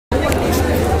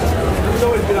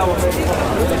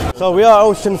So we are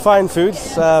Ocean Fine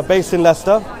Foods, based in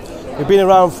Leicester. We've been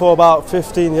around for about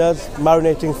 15 years,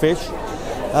 marinating fish.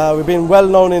 We've been well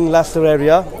known in Leicester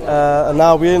area, and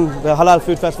now we're in the Halal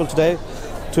Food Festival today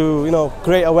to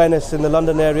create awareness in the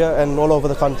London area and all over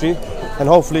the country, and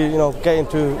hopefully get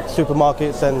into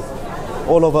supermarkets and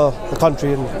all over the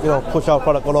country and push our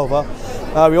product all over.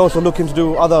 We're also looking to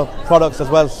do other products as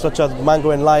well, such as mango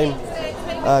and lime,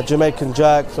 Jamaican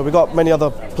jack. So we've got many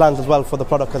other plans as well for the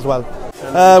product as well.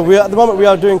 At the moment we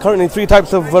are doing currently 3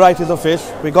 types of varieties of fish.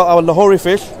 We got our Lahori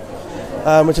fish,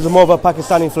 which is more of a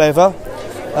Pakistani flavour.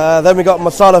 Then we got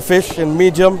masala fish in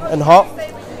medium and hot,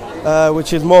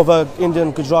 which is more of an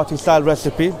Indian Gujarati style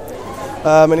recipe,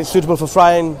 and it's suitable for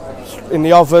frying in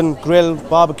the oven, grill,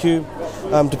 barbecue,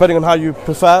 depending on how you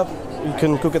prefer. You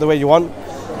can cook it the way you want.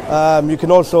 You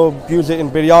can also use it in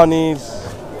biryanis,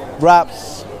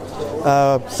 wraps,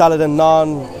 salad and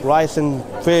naan, rice and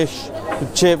fish,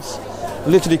 with chips.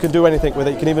 Literally you can do anything with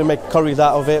it. You can even make curries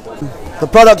out of it. The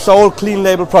products are all clean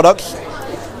label products.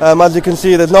 As you can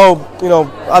see, there's no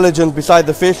allergens beside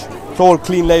the fish. It's all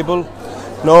clean label,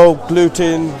 no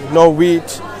gluten, no wheat.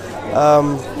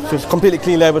 So it's completely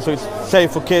clean label, so it's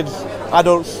safe for kids,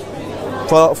 adults,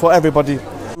 for everybody.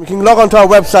 You can log on to our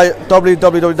website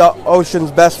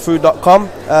www.oceansbestfood.com,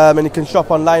 and you can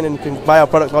shop online and you can buy our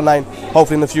products online,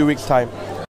 hopefully in a few weeks' time.